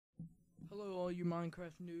Hello all you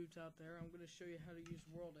Minecraft noobs out there. I'm going to show you how to use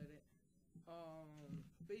World Edit.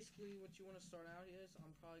 Basically what you want to start out is,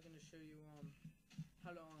 I'm probably going to show you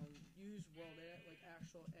how to use World Edit, like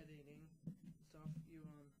actual editing stuff. You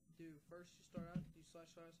do first, you start out, do //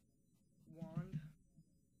 wand.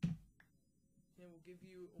 It will give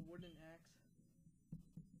you a wooden axe.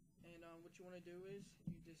 And what you want to do is,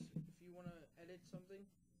 if you want to edit something,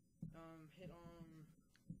 hit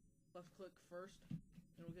left click first.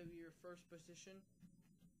 It'll give you your first position,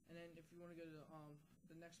 and then if you want to go to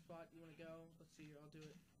the next spot you want to go, let's see, I'll do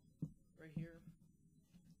it right here.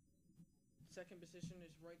 Second position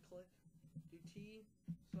is right click, do T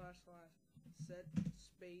 / set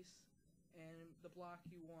space and the block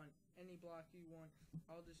you want, any block you want.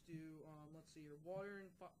 I'll just do let's see here, water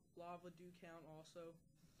and lava do count also.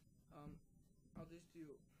 I'll just do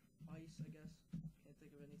ice, I guess, can't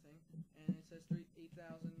think of anything, and it says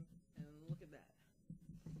 8,000, and look at that.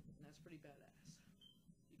 That's pretty badass.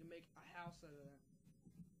 You can make a house out of that.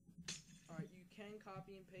 Alright, you can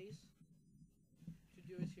copy and paste. What you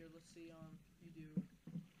do is here, let's see, you do,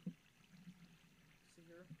 see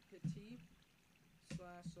here, hit T /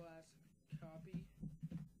 copy,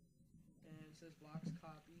 and it says blocks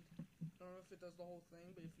copied. I don't know if it does the whole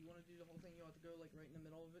thing, but if you want to do the whole thing, you have to go like right in the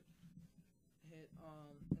middle of it. Hit,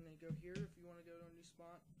 and then go here if you want to go to a new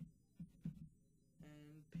spot,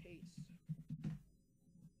 and paste.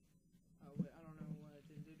 Wait, I don't know why it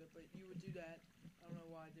didn't do that, but you would do that. I don't know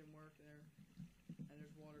why it didn't work there. And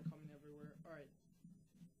there's water coming everywhere. Alright.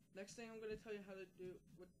 Next thing I'm going to tell you how to do,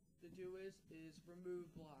 what to do is remove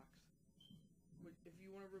blocks. If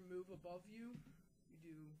you want to remove above you, you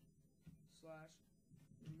do /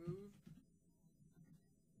 remove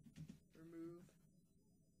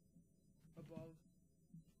above.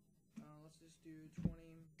 Let's just do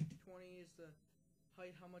 20. 20 is the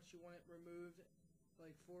height, how much you want it removed,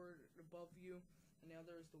 like forward above you, and the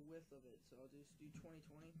other is the width of it. So I'll just do 20,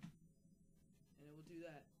 and it will do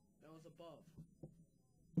that. That was above,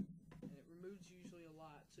 and it removes usually a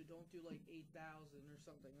lot, so don't do like 8,000 or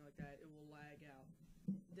something like that. It will lag out.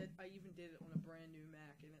 I even did it on a brand new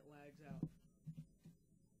Mac and it lags out.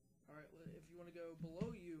 Alright, if you want to go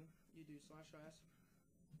below you, you do /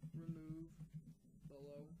 remove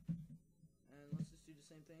below, and let's just do the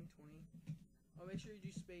same thing, 20. Oh, make sure you do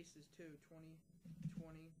spaces too, 20.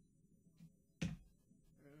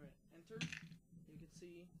 Alright, enter. You can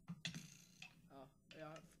see, oh yeah,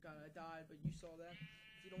 I forgot I died, but you saw that.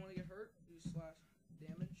 If you don't want to get hurt, do /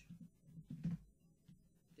 damage.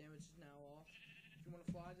 Damage is now off. If you want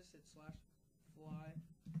to fly, just hit / fly.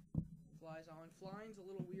 Flies on. Flying's a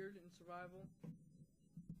little weird in survival.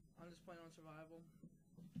 I'm just playing on survival.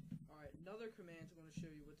 Alright, another command I'm going to show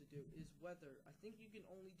you what to do is weather. I think you can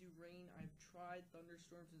only do rain. I've tried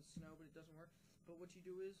thunderstorms and snow, but it doesn't work. But what you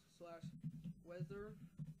do is / weather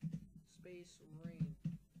space rain.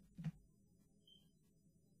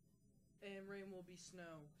 And rain will be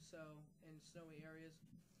snow, so in snowy areas,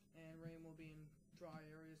 and rain will be in dry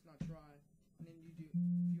areas, not dry. And then you do,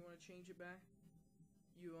 if you want to change it back,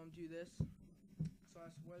 you do this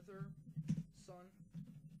 / weather sun.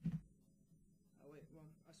 Oh wait, well,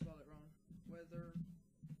 I spelled it wrong. Weather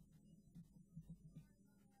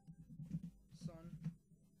sun.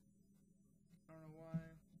 I don't know why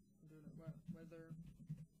I'm doing it. Weather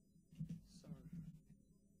sun.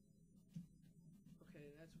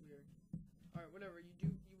 Okay, that's weird. Alright, whatever,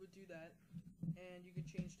 you would do that, and you can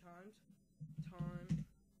change times. Time,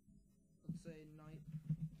 let's say night.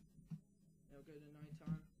 It'll go to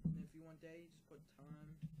nighttime. And if you want day, just put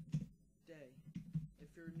time day.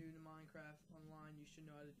 If you're new to Minecraft Online, you should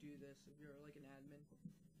know how to do this if you're like an admin.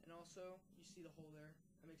 And also, you see the hole there.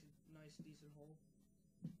 That makes a nice, decent hole.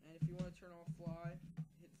 And if you want to turn off fly,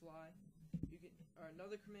 hit fly. You can.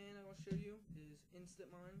 Another command I will show you is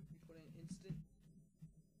instant mine. You put in instant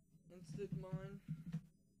mine.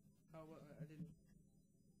 Oh, well, I didn't.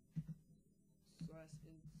 /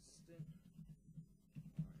 instant mine,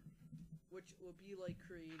 which will be like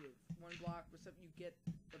creative. One block, except you get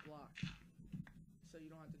the block, so you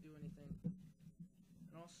don't have to do anything.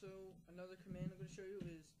 And also, another command I'm going to show you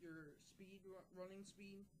is your speed, running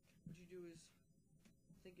speed. What you do is,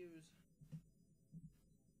 I think it was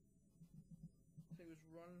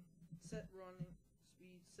set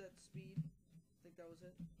speed. I think that was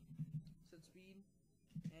it. Set speed,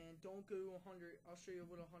 and don't go to 100. I'll show you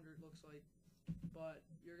what 100 looks like, but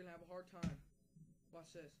you're gonna have a hard time.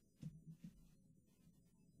 Watch this.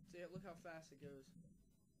 See, look how fast it goes.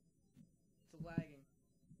 It's lagging.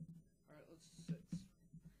 Alright, let's set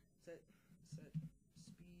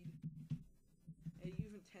speed. And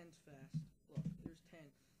even 10's fast. Look, there's 10.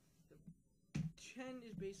 10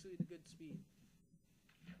 is basically the good speed.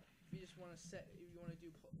 If you just want to if you want to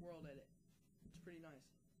do world edit, it's pretty nice.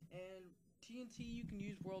 And TNT, you can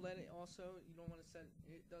use world edit also. You don't want to set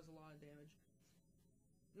it does a lot of damage.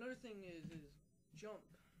 Another thing is jump.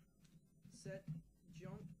 Set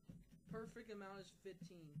jump. Perfect amount is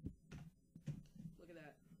 15. Look at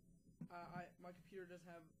that. My computer doesn't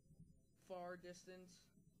have far distance,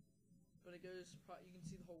 but it goes. You can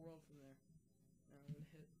see the whole world from there. Now I'm gonna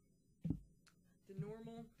hit the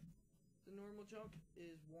normal. The normal jump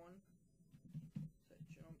is 1. Set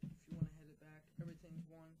jump. If you want to hit it back, everything's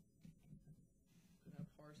 1. Gonna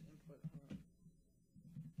parse input. Hold on.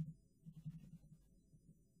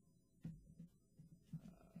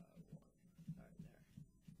 Alright, there.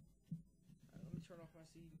 Alright, let me turn off my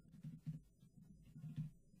seed.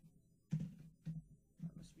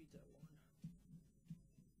 Alright, my speed's at 1.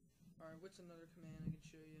 Alright, what's another command I can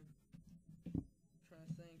show you? I'm trying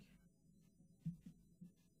to think.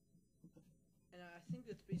 And I think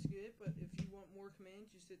that's basically it, but if you want more commands,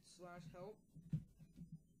 just hit /help.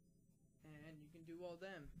 And you can do all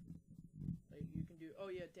them. Like you can do, oh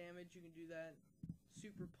yeah, damage, you can do that.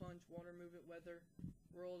 Super punch, water movement, weather,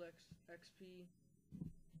 world XP.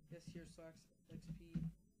 Yes, here /XP.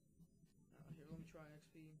 Here, let me try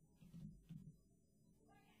XP.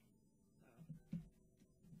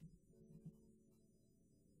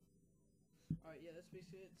 Alright, yeah, that's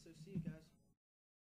basically it. So see you guys.